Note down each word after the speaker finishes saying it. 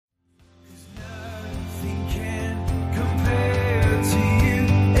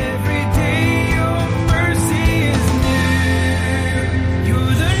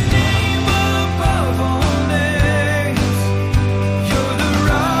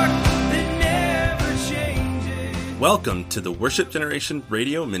Welcome to the Worship Generation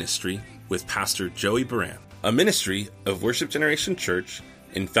Radio Ministry with Pastor Joey Baran, a ministry of Worship Generation Church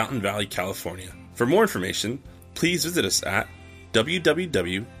in Fountain Valley, California. For more information, please visit us at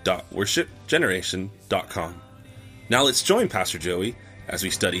www.worshipgeneration.com. Now let's join Pastor Joey as we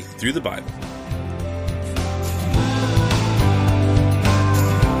study through the Bible.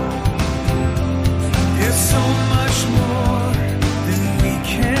 There's so much more than we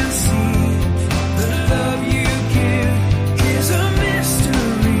can see. The love you give is a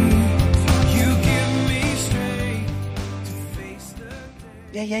mystery. You give me strength to face the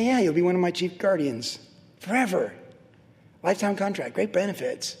day. Yeah. You'll be one of my chief guardians forever. Lifetime contract, great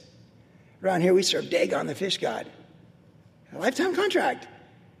benefits. Around here we serve Dagon, the fish god. A lifetime contract.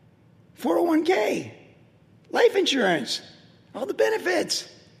 401k. Life insurance. All the benefits.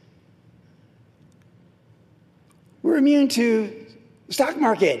 We're immune to the stock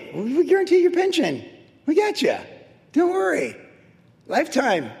market. We guarantee your pension. We got you. Don't worry.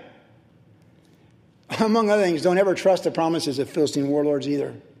 Lifetime. Among other things, don't ever trust the promises of Philistine warlords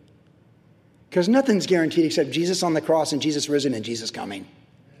either. Because nothing's guaranteed except Jesus on the cross and Jesus risen and Jesus coming.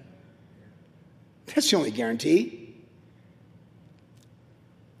 That's the only guarantee.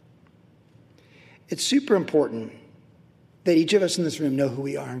 It's super important that each of us in this room know who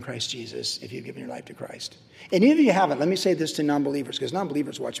we are in Christ Jesus if you've given your life to Christ. And even if you haven't, let me say this to non-believers, because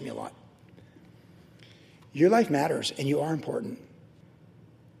non-believers watch me a lot. Your life matters, and you are important.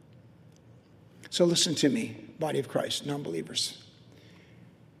 So listen to me, body of Christ, non-believers.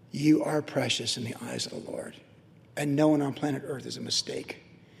 You are precious in the eyes of the Lord, and no one on planet Earth is a mistake.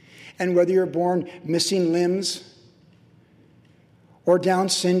 And whether you're born missing limbs, or Down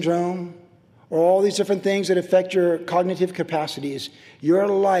syndrome, or all these different things that affect your cognitive capacities, your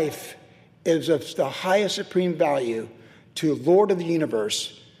life is of the highest supreme value to Lord of the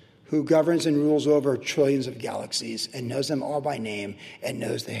universe, who governs and rules over trillions of galaxies and knows them all by name and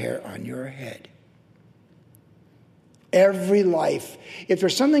knows the hair on your head. Every life, if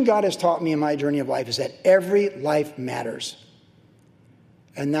there's something God has taught me in my journey of life, is that every life matters.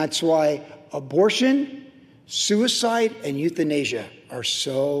 And that's why abortion, suicide, and euthanasia are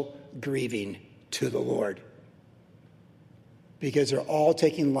so grieving to the Lord, because they're all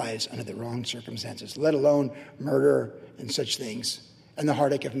taking lives under the wrong circumstances, let alone murder and such things, and the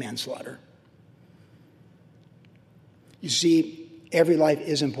heartache of manslaughter. You see, every life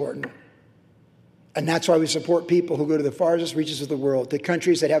is important. And that's why we support people who go to the farthest reaches of the world, to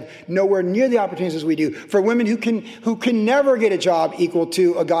countries that have nowhere near the opportunities as we do, for women who can never get a job equal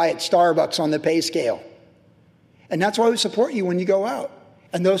to a guy at Starbucks on the pay scale. And that's why we support you when you go out,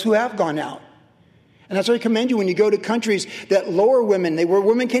 and those who have gone out. And that's why we commend you when you go to countries that lower women, where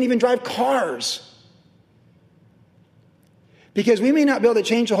women can't even drive cars. Because we may not be able to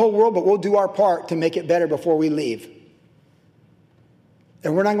change the whole world, but we'll do our part to make it better before we leave.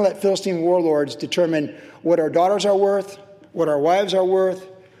 And we're not going to let Philistine warlords determine what our daughters are worth, what our wives are worth,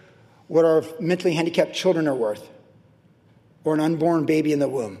 what our mentally handicapped children are worth, or an unborn baby in the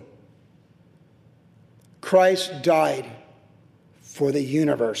womb. Christ died for the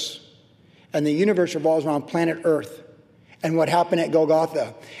universe. And the universe revolves around planet Earth and what happened at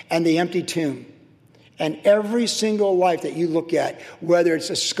Golgotha and the empty tomb. And every single life that you look at, whether it's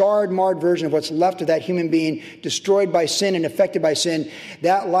a scarred, marred version of what's left of that human being destroyed by sin and affected by sin,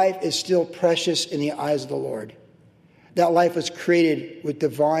 that life is still precious in the eyes of the Lord. That life was created with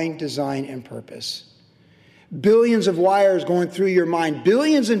divine design and purpose. Billions of wires going through your mind,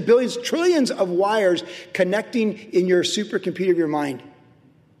 billions and billions, trillions of wires connecting in your supercomputer of your mind.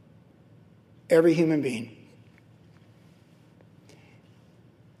 Every human being.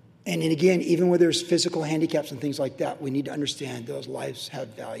 And again, even where there's physical handicaps and things like that, we need to understand those lives have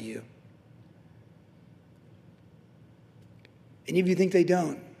value. And if you think they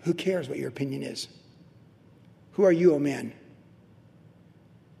don't, who cares what your opinion is? Who are you, oh man?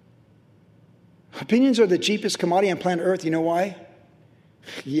 Opinions are the cheapest commodity on planet Earth. You know why?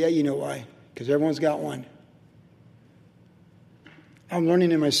 Yeah, you know why. Because everyone's got one. I'm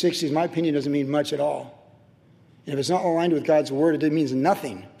learning in my 60s, my opinion doesn't mean much at all. And if it's not aligned with God's word, it means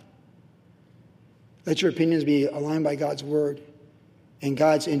nothing. Let your opinions be aligned by God's word and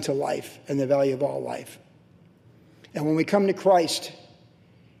God's into life and the value of all life. And when we come to Christ,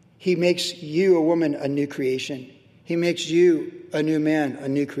 he makes you, a woman, a new creation. He makes you, a new man, a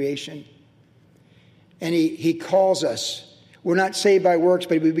new creation. And he calls us. We're not saved by works,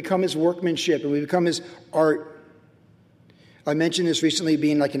 but we become his workmanship and we become his art. I mentioned this recently,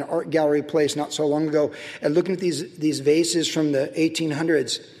 being like an art gallery place not so long ago, and looking at these vases from the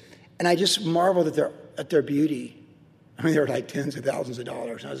 1800s, and I just marveled at their beauty. I mean, they were like tens of thousands of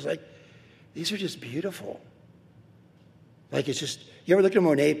dollars. And I was like, these are just beautiful. Like it's just, you ever look at a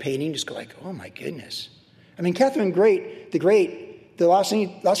Monet painting, just go like, oh my goodness. I mean, Catherine the Great, the last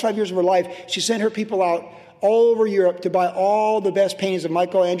 5 years of her life, she sent her people out all over Europe to buy all the best paintings of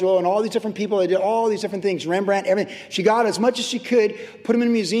Michelangelo and all these different people that did all these different things, Rembrandt, everything. She got as much as she could, put them in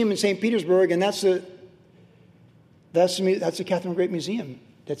a museum in St. Petersburg, and that's the Catherine the Great Museum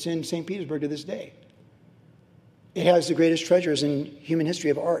that's in St. Petersburg to this day. It has the greatest treasures in human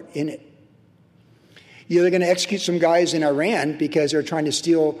history of art in it. They're going to execute some guys in Iran because they're trying to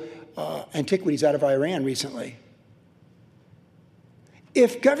steal antiquities out of Iran recently.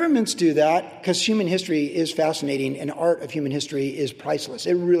 If governments do that, because human history is fascinating and art of human history is priceless,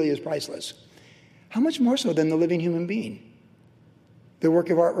 it really is priceless, how much more so than the living human being, the work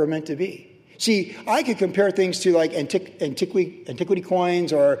of art we're meant to be? See, I could compare things to like antiquity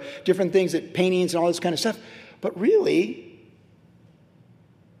coins or different things, that paintings and all this kind of stuff, but really,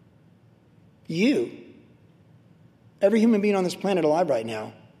 every human being on this planet alive right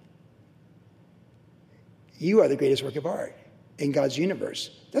now, you are the greatest work of art in God's universe.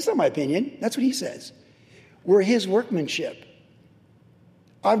 That's not my opinion. That's what he says. We're his workmanship.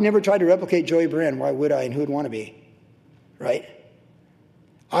 I've never tried to replicate Joey Beran. Why would I, and who would want to be? Right?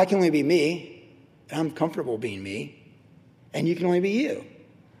 I can only be me, and I'm comfortable being me, and you can only be you.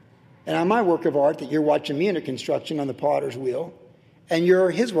 And on my work of art that you're watching me under construction on the potter's wheel, and you're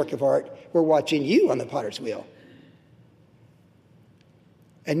his work of art, we're watching you on the potter's wheel.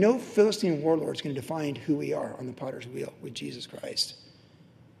 And no Philistine warlord is going to define who we are on the potter's wheel with Jesus Christ.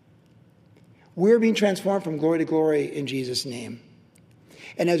 We're being transformed from glory to glory in Jesus' name.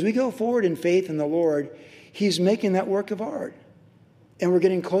 And as we go forward in faith in the Lord, he's making that work of art. And we're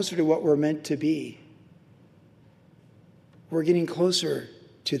getting closer to what we're meant to be. We're getting closer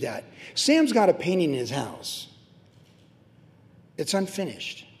to that. Sam's got a painting in his house. It's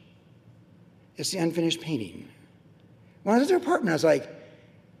unfinished. It's the unfinished painting. When I was at their apartment, I was like,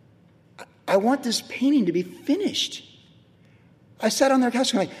 I want this painting to be finished. I sat on their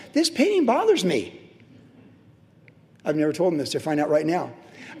couch and I'm like, this painting bothers me. I've never told them this. They'll find out right now.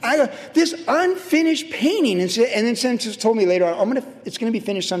 I go, this unfinished painting, and then Sam just told me later on, it's going to be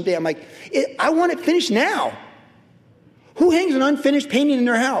finished someday. I'm like, I want it finished now. Who hangs an unfinished painting in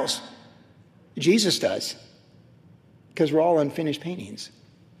their house? Jesus does. Because we're all unfinished paintings.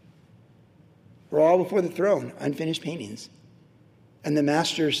 We're all before the throne, unfinished paintings. And the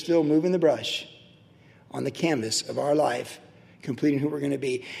master is still moving the brush on the canvas of our life, completing who we're going to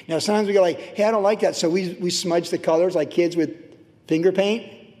be. Now, sometimes we go like, hey, I don't like that. So we smudge the colors like kids with finger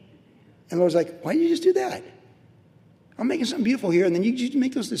paint. And the Lord's like, why did you just do that? I'm making something beautiful here. And then you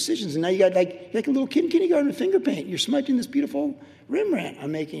make those decisions. And now you got like a little kid in kindergarten with finger paint. You're smudging this beautiful Rembrandt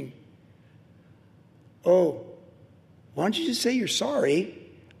I'm making. Oh, why don't you just say you're sorry?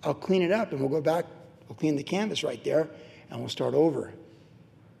 I'll clean it up and we'll go back. We'll clean the canvas right there. And we'll start over.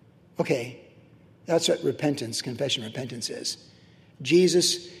 Okay, that's what repentance, confession, repentance is.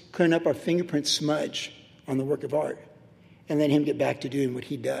 Jesus clearing up our fingerprint smudge on the work of art and then him get back to doing what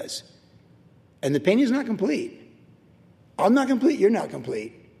he does. And the painting is not complete. I'm not complete, you're not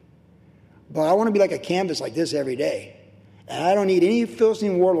complete. But I want to be like a canvas like this every day. And I don't need any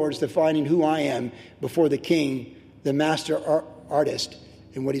Philistine warlords defining who I am before the king, the master artist,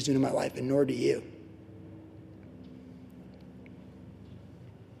 and what he's doing in my life, and nor do you.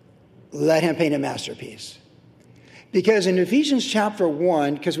 Let him paint a masterpiece. Because in Ephesians chapter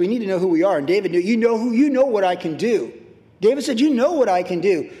 1, because we need to know who we are, and David knew, you know what I can do. David said, you know what I can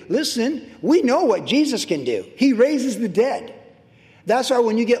do. Listen, we know what Jesus can do. He raises the dead. That's why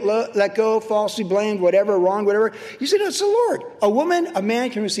when you get let go, falsely blamed, whatever, wrong, whatever, you say, no, it's the Lord. A woman, a man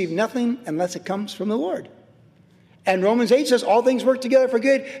can receive nothing unless it comes from the Lord. And Romans 8 says, all things work together for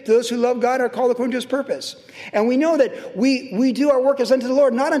good to those who love God are called according to his purpose. And we know that we do our work as unto the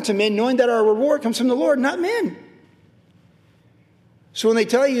Lord, not unto men, knowing that our reward comes from the Lord, not men. So when they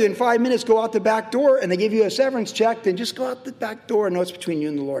tell you in 5 minutes, go out the back door, and they give you a severance check, then just go out the back door and know it's between you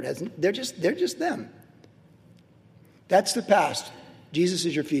and the Lord. They're just them. That's the past. Jesus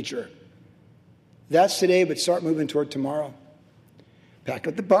is your future. That's today, but start moving toward tomorrow. Pack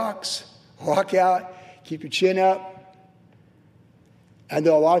up the box, walk out, keep your chin up. And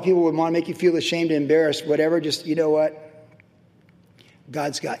though a lot of people would want to make you feel ashamed and embarrassed, whatever, just, you know what?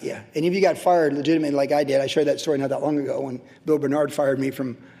 God's got you. And if you got fired legitimately like I did, I shared that story not that long ago when Bill Bernard fired me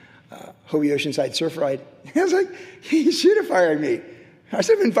from Hobie Oceanside Surf Ride. I was like, he should have fired me. I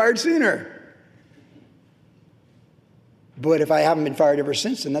should have been fired sooner. But if I haven't been fired ever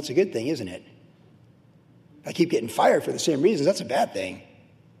since, then that's a good thing, isn't it? If I keep getting fired for the same reasons, that's a bad thing.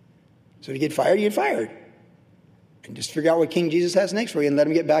 So if you get fired, you get fired. And just figure out what King Jesus has next for you and let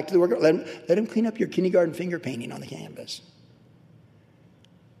him get back to the work. Let him clean up your kindergarten finger painting on the canvas.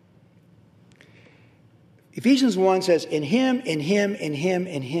 Ephesians 1 says, in him, in him, in him,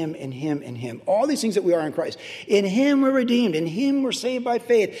 in him, in him, in him. All these things that we are in Christ. In him we're redeemed. In him we're saved by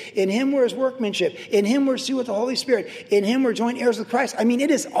faith. In him we're his workmanship. In him we're sealed with the Holy Spirit. In him we're joint heirs with Christ. I mean,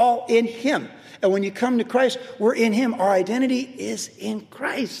 it is all in him. And when you come to Christ, we're in him. Our identity is in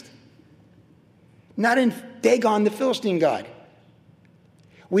Christ. Not in Dagon, the Philistine god.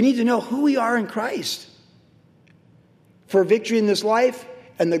 We need to know who we are in Christ for victory in this life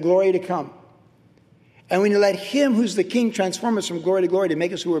and the glory to come. And we need to let him who's the king transform us from glory to glory to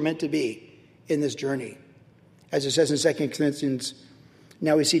make us who we're meant to be in this journey. As it says in 2 Corinthians,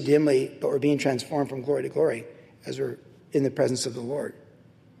 now we see dimly, but we're being transformed from glory to glory as we're in the presence of the Lord.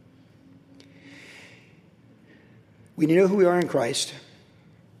 We need to know who we are in Christ.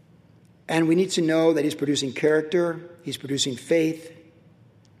 And we need to know that he's producing character. He's producing faith.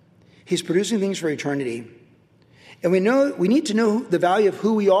 He's producing things for eternity. And we need to know the value of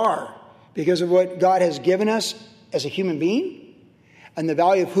who we are because of what God has given us as a human being and the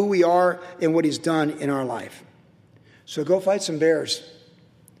value of who we are and what he's done in our life. So go fight some bears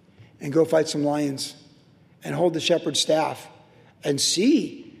and go fight some lions and hold the shepherd's staff and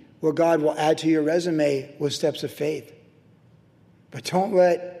see what God will add to your resume with steps of faith. But don't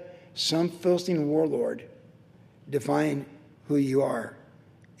let some Philistine warlord define who you are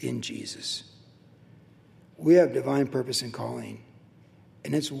in Jesus. We have divine purpose and calling.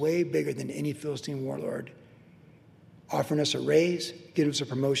 And it's way bigger than any Philistine warlord offering us a raise, giving us a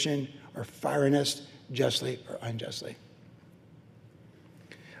promotion, or firing us justly or unjustly.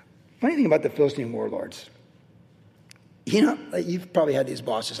 Funny thing about the Philistine warlords, you know, you've probably had these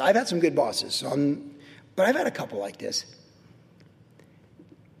bosses. I've had some good bosses, but I've had a couple like this.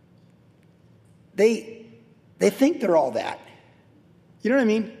 They think they're all that. You know what I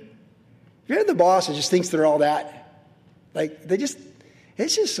mean? If you're the boss that just thinks they're all that, like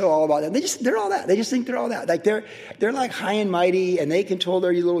it's just so all about them. They're all that. They just think they're all that. Like they're like high and mighty, and they control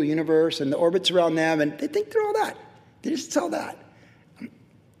their little universe and the orbits around them, and they think they're all that. They just all that.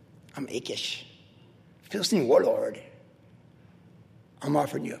 I'm Achish, Philistine warlord. I'm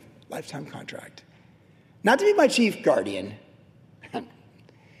offering you a lifetime contract, not to be my chief guardian.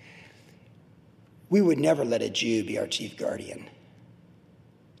 We would never let a Jew be our chief guardian.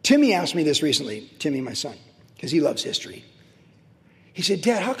 Timmy asked me this recently, Timmy, my son, because he loves history. He said,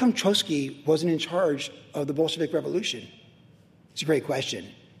 Dad, how come Trotsky wasn't in charge of the Bolshevik Revolution? It's a great question,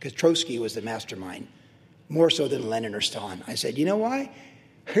 because Trotsky was the mastermind, more so than Lenin or Stalin. I said, you know why?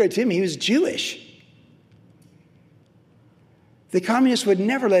 Timmy, he was Jewish. The communists would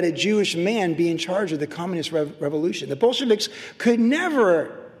never let a Jewish man be in charge of the communist revolution. The Bolsheviks could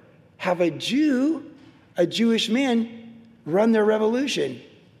never have a Jewish man, run their revolution.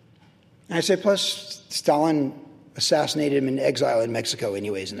 And I said, plus Stalin assassinated him in exile in Mexico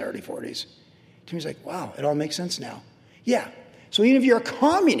anyways in the early 40s. Timmy's like, wow, it all makes sense now. Yeah, so even if you're a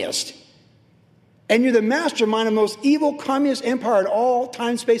communist and you're the mastermind of the most evil communist empire in all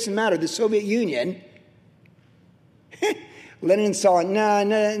time, space, and matter, the Soviet Union, Lenin and Stalin, no.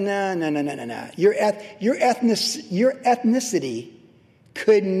 Your ethnicity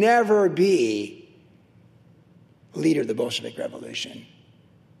could never be leader of the Bolshevik Revolution.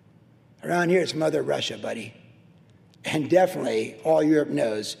 Around here, it's Mother Russia, buddy. And definitely, all Europe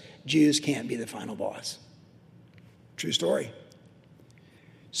knows, Jews can't be the final boss. True story.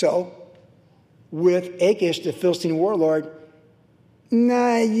 So, with Achish, the Philistine warlord,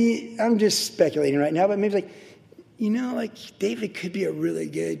 I'm just speculating right now, but maybe like, you know, like David could be a really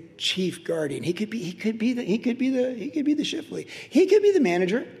good chief guardian. He could be the shift lead. He could be the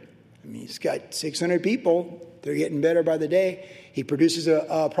manager. I mean, he's got 600 people. They're getting better by the day. He produces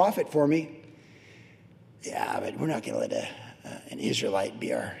a prophet for me. Yeah, but we're not going to let an Israelite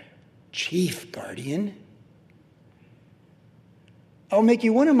be our chief guardian. I'll make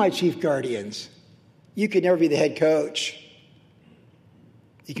you one of my chief guardians. You could never be the head coach.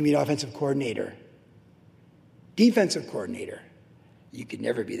 You can be an offensive coordinator. Defensive coordinator. You could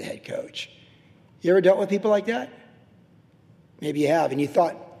never be the head coach. You ever dealt with people like that? Maybe you have, and you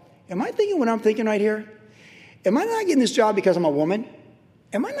thought, am I thinking what I'm thinking right here? Am I not getting this job because I'm a woman?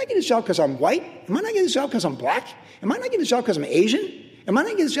 Am I not getting this job because I'm white? Am I not getting this job because I'm black? Am I not getting this job because I'm Asian? Am I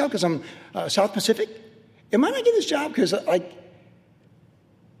not getting this job because I'm South Pacific? Am I not getting this job because, and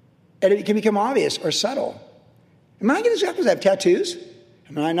it can become obvious or subtle. Am I not getting this job because I have tattoos?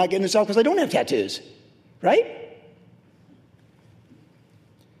 Am I not getting this job because I don't have tattoos? Right?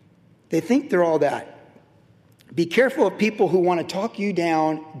 They think they're all that. Be careful of people who want to talk you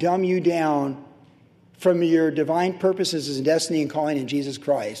down, dumb you down from your divine purposes and destiny and calling in Jesus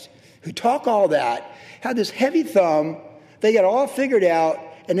Christ, who talk all that, have this heavy thumb, they got it all figured out,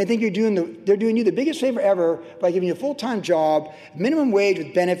 and they think they're doing you the biggest favor ever by giving you a full-time job, minimum wage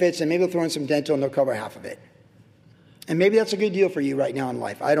with benefits, and maybe they'll throw in some dental and they'll cover half of it. And maybe that's a good deal for you right now in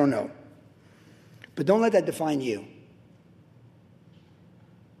life. I don't know. But don't let that define you.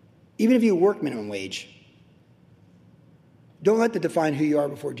 Even if you work minimum wage, don't let that define who you are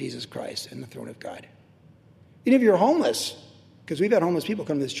before Jesus Christ and the throne of God. Even if you're homeless, because we've had homeless people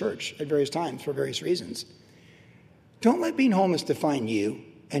come to this church at various times for various reasons. Don't let being homeless define you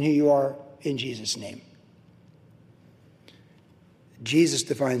and who you are in Jesus' name. Jesus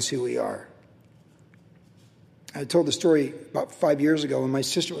defines who we are. I told the story about 5 years ago when my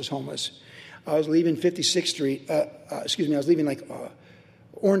sister was homeless. I was leaving 56th Street, I was leaving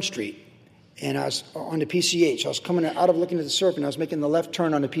Orange Street, and I was on the PCH. I was coming out of looking at the surf, and I was making the left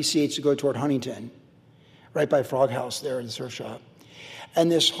turn on the PCH to go toward Huntington, right by Frog House there in the surf shop.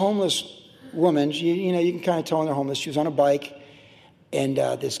 And this homeless woman, you can kind of tell when they're homeless. She was on a bike, and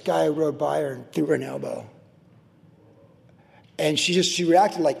this guy rode by her and threw her an elbow. And she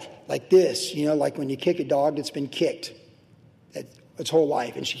reacted like this, like when you kick a dog that's been kicked its whole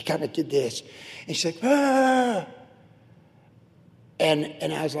life. And she kind of did this. And she's like, ah!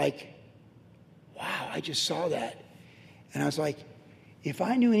 And I was like, wow, I just saw that. And I was like, if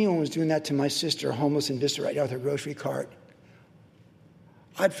I knew anyone was doing that to my sister, homeless in Vista right now with her grocery cart,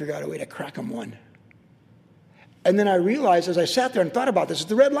 I'd figure out a way to crack them one. And then I realized as I sat there and thought about this, it's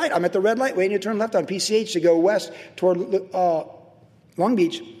the red light. I'm at the red light waiting to turn left on PCH to go west toward Long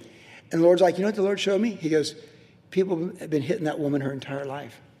Beach. And the Lord's like, you know what the Lord showed me? He goes, people have been hitting that woman her entire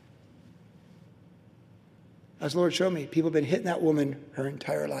life. As the Lord showed me, people have been hitting that woman her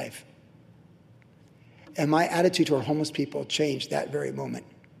entire life. And my attitude toward homeless people changed that very moment.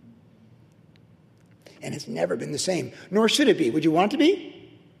 And it's never been the same, nor should it be. Would you want it to be?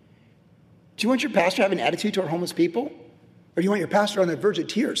 Do you want your pastor to have an attitude toward homeless people? Or do you want your pastor on the verge of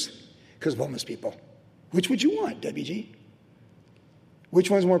tears because of homeless people? Which would you want, WG?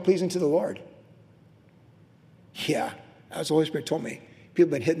 Which one's more pleasing to the Lord? Yeah, as the Holy Spirit told me, people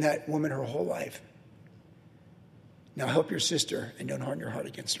have been hitting that woman her whole life. Now help your sister and don't harden your heart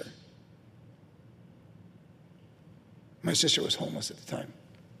against her. My sister was homeless at the time.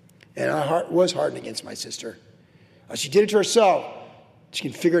 And my heart was hardened against my sister. She did it to herself. She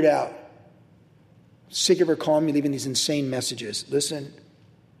can figure it out. Sick of her calling me, leaving these insane messages. Listen,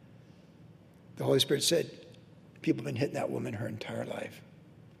 the Holy Spirit said, people have been hitting that woman her entire life.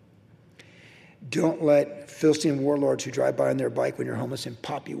 Don't let Philistine warlords who drive by on their bike when you're homeless and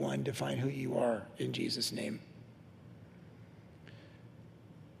pop you one define who you are in Jesus' name.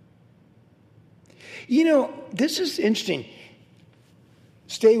 This is interesting.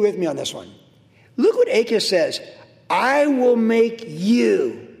 Stay with me on this one. Look what Achaz says. I will make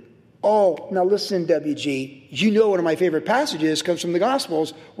you. Oh, now listen, WG. One of my favorite passages comes from the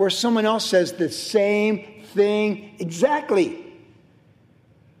Gospels where someone else says the same thing exactly.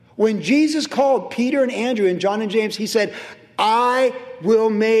 When Jesus called Peter and Andrew and John and James, he said, I will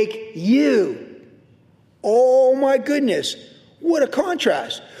make you. Oh my goodness. What a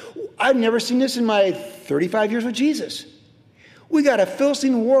contrast. I've never seen this in my 35 years with Jesus. We got a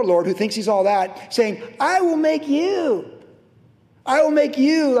Philistine warlord who thinks he's all that saying, I will make you. I will make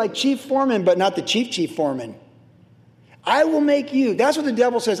you like chief foreman, but not the chief foreman. I will make you. That's what the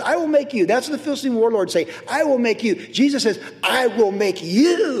devil says. I will make you. That's what the Philistine warlords say. I will make you. Jesus says, I will make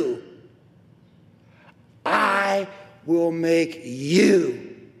you. I will make you.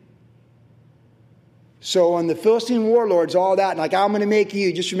 So when the Philistine warlords, all that, like I'm going to make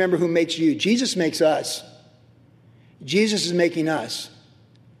you, just remember who makes you. Jesus makes us. Jesus is making us.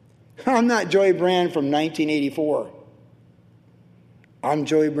 I'm not Joey Brand from 1984. I'm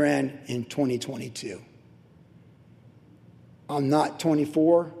Joey Brand in 2022. I'm not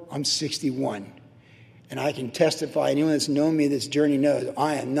 24, I'm 61. And I can testify, anyone that's known me this journey knows,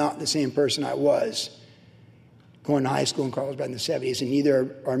 I am not the same person I was going to high school in Carlsbad in the 70s, and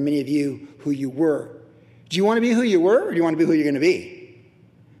neither are many of you who you were. Do you want to be who you were, or do you want to be who you're going to be?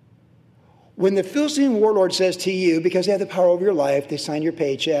 When the Philistine warlord says to you, because they have the power over your life, they sign your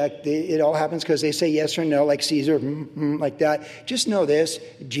paycheck, it all happens because they say yes or no, like Caesar, like that. Just know this,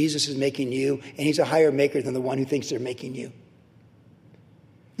 Jesus is making you, and he's a higher maker than the one who thinks they're making you.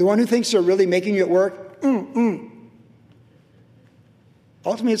 The one who thinks they're really making you at work,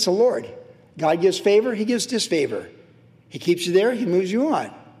 Ultimately, it's the Lord. God gives favor, he gives disfavor. He keeps you there, he moves you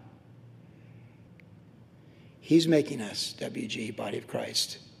on. He's making us, WG, body of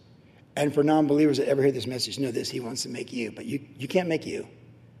Christ. And for non-believers that ever hear this message, know this, he wants to make you. But you can't make you.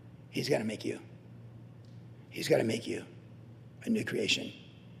 He's got to make you. He's got to make you a new creation.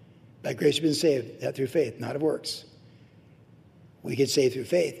 By grace you've been saved, that through faith, not of works. We get saved through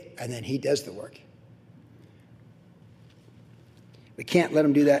faith, and then he does the work. We can't let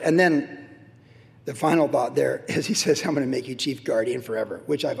him do that. And then the final thought there is he says, I'm going to make you chief guardian forever,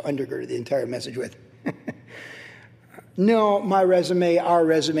 which I've undergirded the entire message with. No, my resume, our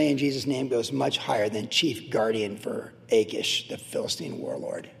resume in Jesus' name goes much higher than chief guardian for Achish, the Philistine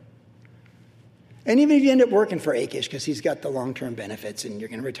warlord. And even if you end up working for Achish, because he's got the long-term benefits and you're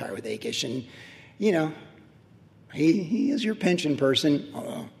going to retire with Achish, and, you know, he is your pension person,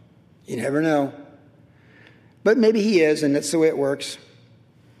 although you never know. But maybe he is, and that's the way it works.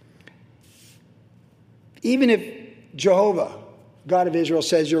 Even if Jehovah, God of Israel,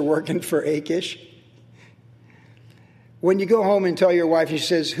 says you're working for Achish, when you go home and tell your wife, she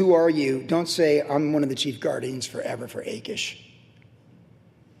says, who are you? Don't say, I'm one of the chief guardians forever for Achish.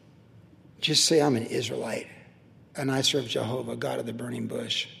 Just say, I'm an Israelite, and I serve Jehovah, God of the burning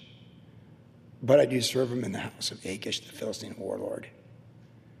bush. But I do serve him in the house of Achish, the Philistine warlord.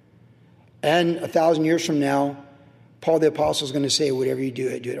 And 1,000 years from now, Paul the Apostle is going to say, whatever you do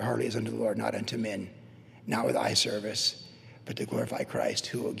it heartily as unto the Lord, not unto men, not with eye service, but to glorify Christ,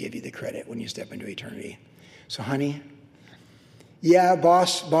 who will give you the credit when you step into eternity. So, honey, yeah,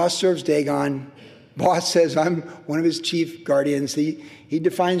 boss serves Dagon. Boss says I'm one of his chief guardians. He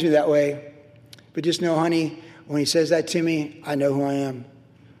defines me that way. But just know, honey, when he says that to me, I know who I am.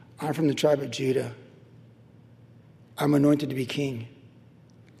 I'm from the tribe of Judah. I'm anointed to be king.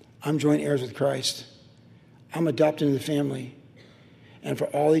 I'm joint heirs with Christ. I'm adopted into the family. And for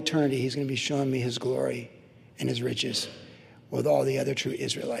all eternity, he's going to be showing me his glory and his riches with all the other true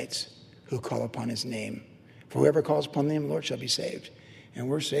Israelites who call upon his name. For whoever calls upon the name of the Lord shall be saved. And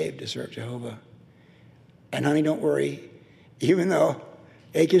we're saved to serve Jehovah. And honey, don't worry. Even though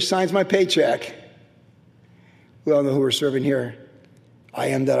Achish signs my paycheck, we all know who we're serving here. I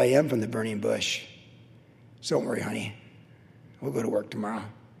am that I am from the burning bush. So don't worry, honey. We'll go to work tomorrow.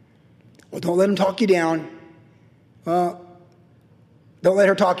 Well, don't let him talk you down. Well, don't let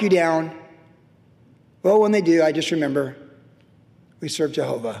her talk you down. Well, when they do, I just remember we serve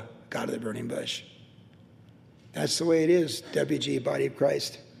Jehovah, God of the burning bush. That's the way it is, WG, Body of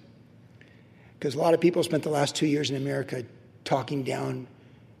Christ. Because a lot of people spent the last 2 years in America talking down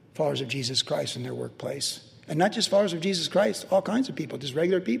followers of Jesus Christ in their workplace. And not just followers of Jesus Christ, all kinds of people, just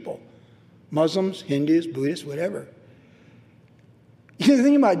regular people. Muslims, Hindus, Buddhists, whatever. You know, the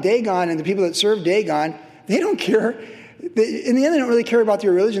thing about Dagon and the people that serve Dagon, they don't care. In the end, they don't really care about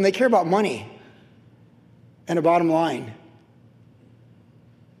their religion. They care about money and a bottom line.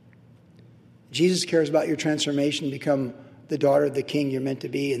 Jesus cares about your transformation to become the daughter of the king you're meant to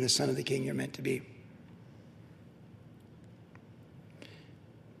be and the son of the king you're meant to be.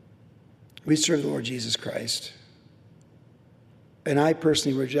 We serve the Lord Jesus Christ. And I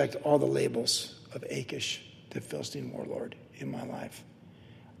personally reject all the labels of Achish, the Philistine warlord, in my life.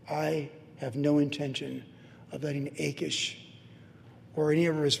 I have no intention of letting Achish or any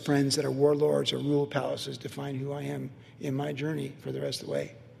of his friends that are warlords or rule palaces define who I am in my journey for the rest of the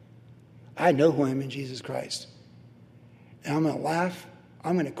way. I know who I am in Jesus Christ. And I'm going to laugh.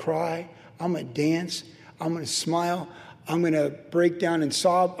 I'm going to cry. I'm going to dance. I'm going to smile. I'm going to break down and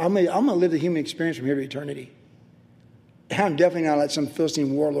sob. I'm going to live the human experience from here to eternity. And I'm definitely not going to let some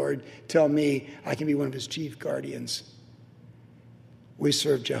Philistine warlord tell me I can be one of his chief guardians. We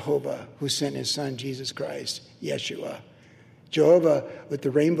serve Jehovah, who sent his son, Jesus Christ, Yeshua. Jehovah with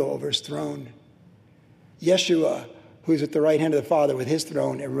the rainbow over his throne. Yeshua, who's at the right hand of the Father with his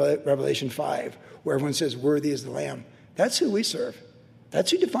throne in Revelation 5, where everyone says, worthy is the Lamb. That's who we serve. That's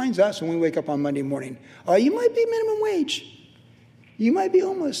who defines us when we wake up on Monday morning. You might be minimum wage. You might be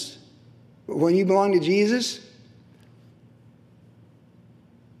homeless. But when you belong to Jesus,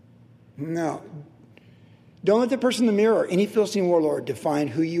 no. Don't let the person in the mirror, any Philistine warlord, define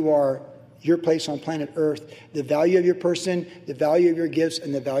who you are, your place on planet Earth, the value of your person, the value of your gifts,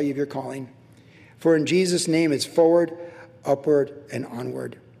 and the value of your calling. For in Jesus' name, it's forward, upward, and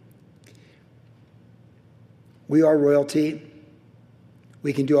onward. We are royalty.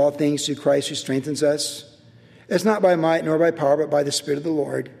 We can do all things through Christ who strengthens us. It's not by might nor by power, but by the Spirit of the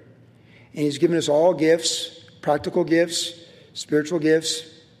Lord. And he's given us all gifts, practical gifts, spiritual gifts.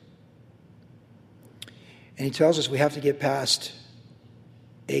 And he tells us we have to get past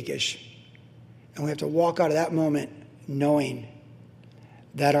Achish. And we have to walk out of that moment knowing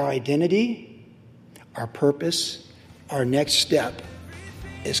that our identity, our purpose, our next step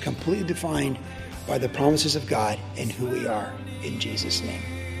is completely defined by the promises of God and who we are in Jesus' name.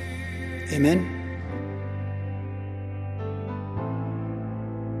 Amen.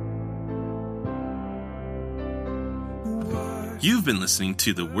 You've been listening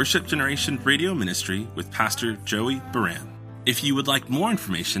to the Worship Generation Radio Ministry with Pastor Joey Baran. If you would like more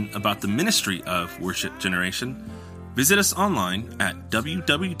information about the ministry of Worship Generation, visit us online at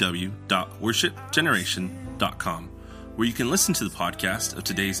www.worshipgeneration.com, where you can listen to the podcast of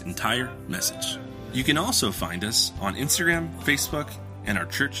today's entire message. You can also find us on Instagram, Facebook, and our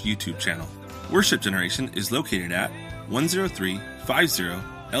church YouTube channel. Worship Generation is located at 10350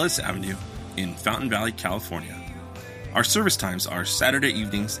 Ellis Avenue in Fountain Valley, California. Our service times are Saturday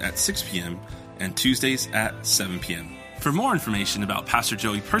evenings at 6 p.m. and Tuesdays at 7 p.m. For more information about Pastor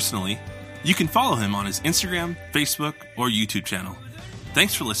Joey personally, you can follow him on his Instagram, Facebook, or YouTube channel.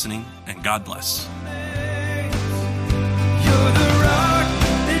 Thanks for listening, and God bless.